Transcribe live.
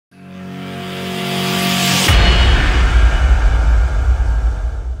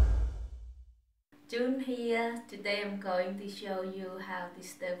here. Today I'm going to show you how to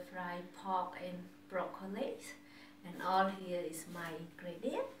stir fry pork and broccoli, and all here is my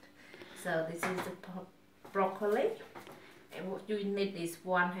ingredient. So this is the broccoli, and what you need is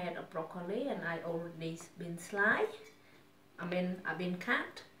 1 head of broccoli, and I already been sliced. I've been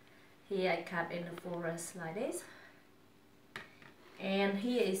cut. Here I cut in the forest like this. And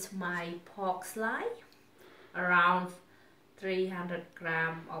here is my pork slice, around 300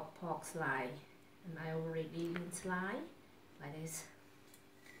 grams of pork slice, and I already been sliced like this.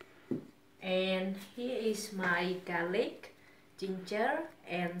 And here is my garlic, ginger,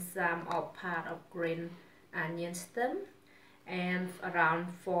 and some of part of green onion stem, and around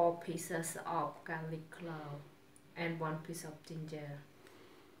 4 pieces of garlic clove, and 1 piece of ginger.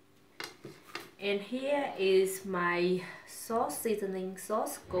 And here is my sauce, seasoning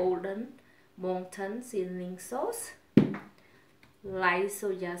sauce, golden mountain seasoning sauce, light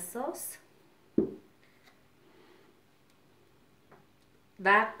soya sauce,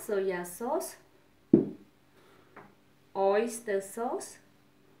 dark soya sauce, oyster sauce,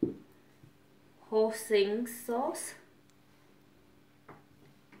 hoisin sauce,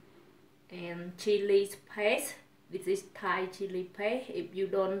 and chili paste. This is Thai chili paste. If you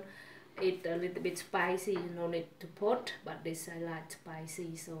don't eat a little bit spicy, you don't need to put, but this I like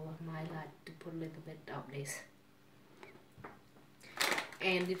spicy, so I might like to put a little bit of this.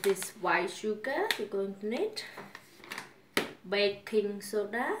 And it is white sugar you're going to need, baking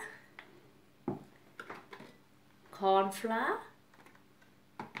soda, corn flour,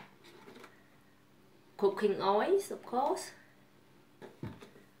 cooking oils, of course,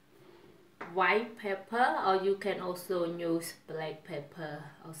 white pepper, or you can also use black pepper,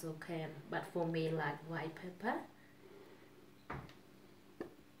 also can, but for me like white pepper.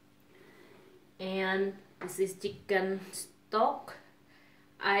 And this is chicken stock.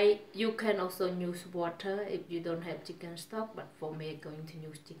 You can also use water if you don't have chicken stock, but for me I'm going to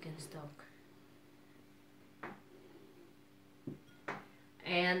use chicken stock.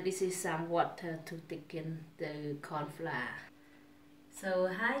 And this is some water to thicken the corn flour. So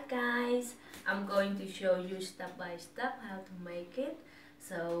hi guys, I'm going to show you step by step how to make it.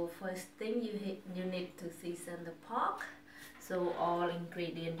 So first thing you need to season the pork. So all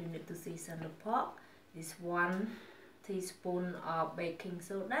ingredients you need to season the pork is 1 teaspoon of baking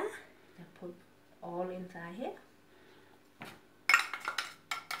soda. I put all inside here.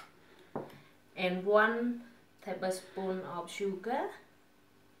 And 1 tablespoon of sugar,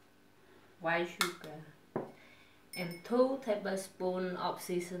 white sugar. And 2 tablespoons of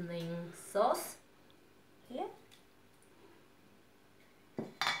seasoning sauce here,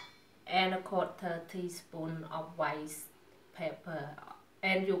 and 1/4 teaspoon of white pepper,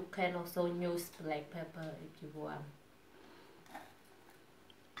 and you can also use black pepper if you want.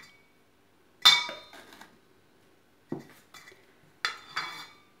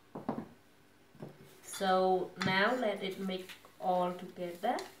 So now let it mix all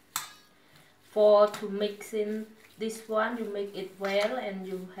together. To mix in this one, you make it well, and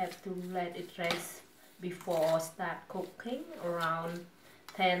you have to let it rest before start cooking around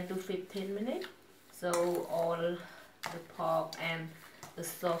 10 to 15 minutes, so all the pork and the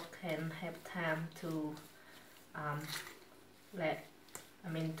sauce can have time to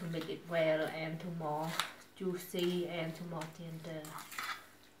to make it well and to more juicy and to more tender.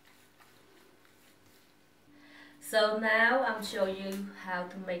 So now I'm showing you how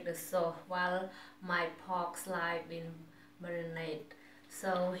to make the sauce while my pork slice been marinated.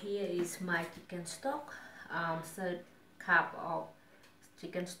 So here is my chicken stock, 1/3 cup of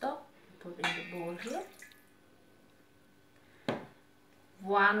chicken stock, put in the bowl here.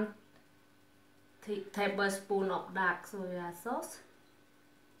 1 tablespoon of dark soya sauce,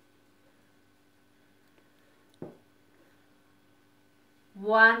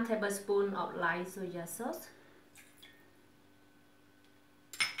 1 tablespoon of light soya sauce,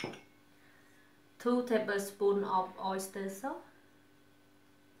 2 tablespoons of oyster sauce,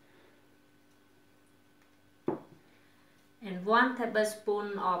 and 1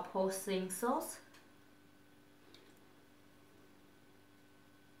 tablespoon of hoisin sauce.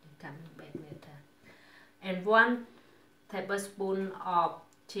 And 1 tablespoon of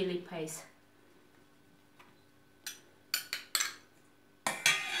chili paste.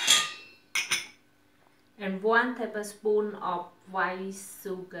 And 1 tablespoon of white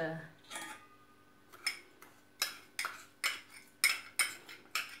sugar.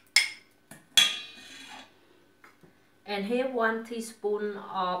 And here 1 teaspoon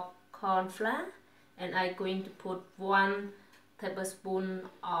of corn flour, and I'm going to put 1 tablespoon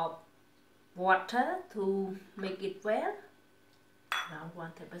of water to make it well, around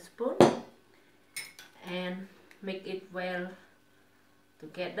 1 tablespoon. and mix it well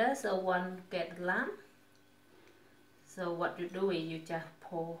together so one get lump. So what you do is you just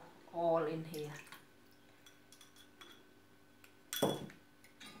pour all in here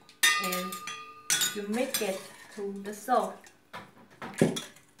and you mix it to the sauce.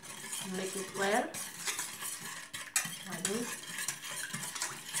 Mix it well like this.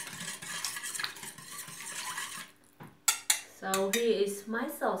 So here is my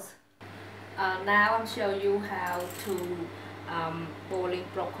sauce. Now I'll show you how to boiling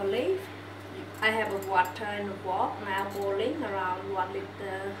broccoli. I have a water in the pot now boiling around 1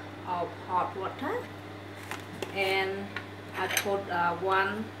 liter of hot water, and I put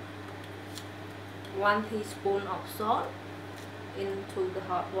one teaspoon of salt into the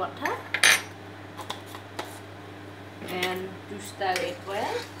hot water, and to stir it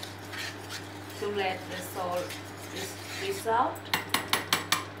well to let the salt dissolve.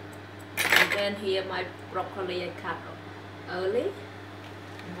 And then here my broccoli I cut early.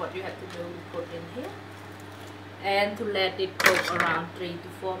 And what you have to do, you put in here and to let it cook around 3 to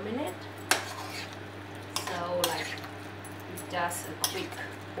 4 minutes. So like just a quick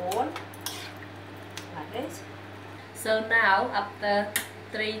boil like this. So now after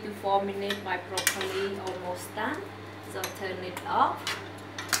 3 to 4 minutes my broccoli almost done. So turn it off.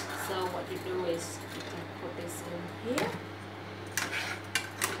 So what you do is you can put this in here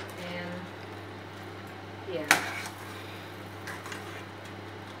and here.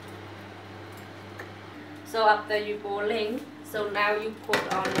 So after you boiling, so now you put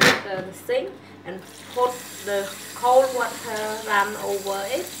on the sink and put the cold water run over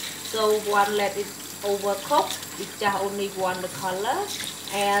it. So one let it overcook. It's just only one the color,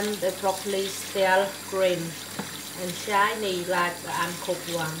 and the broccoli still green and shiny like the uncooked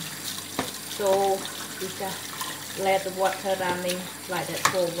one. So you just let the water running like that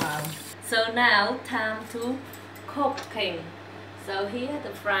for a while. So now time to cooking. So here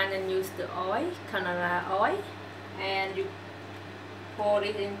the frying and use the oil, canola oil, and you pour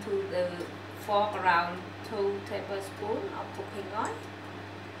it into the fork around 2 tablespoons of cooking oil.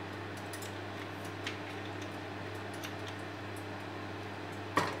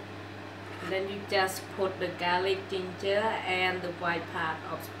 And then you just put the garlic, ginger, and the white part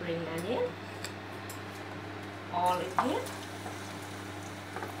of spring onion all in here.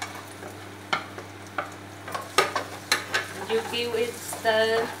 You give it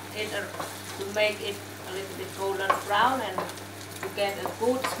stir it to make it a little bit golden brown and to get a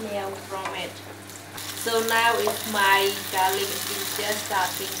good smell from it. So now if my garlic and ginger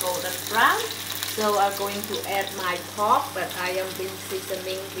starting golden brown, so I'm going to add my pork that I have been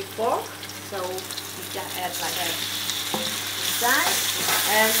seasoning before. So you just add like that inside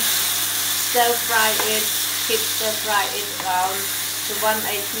and stir fry it, keep stir fry it around to 1-8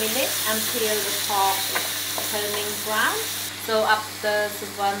 minutes until the pork is turning brown. So after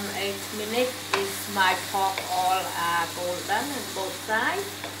 1-8 minutes is my pork all are golden on both sides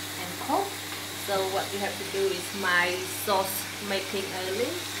and cooked. So what you have to do is my sauce making early.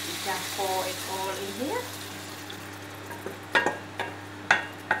 You just pour it all in here.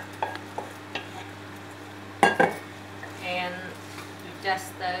 And you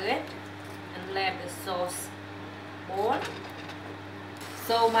just stir it and let the sauce boil.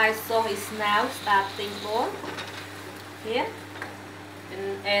 So my sauce is now starting boil here,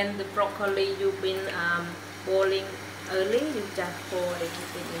 and the broccoli you've been boiling early, you just pour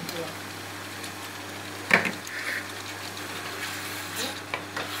everything in here.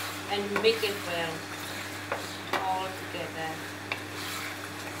 And mix it well all together.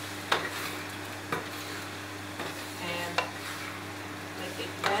 And make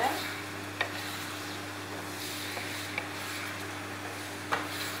it well.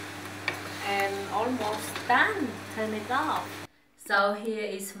 And almost done. Turn it off. So here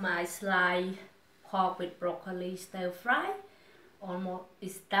is my sliced pork with broccoli stir fry. Almost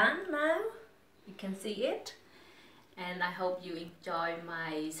is done now. You can see it. And I hope you enjoy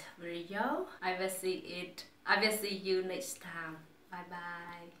my video. I will see you next time. Bye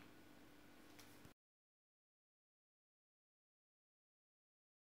bye.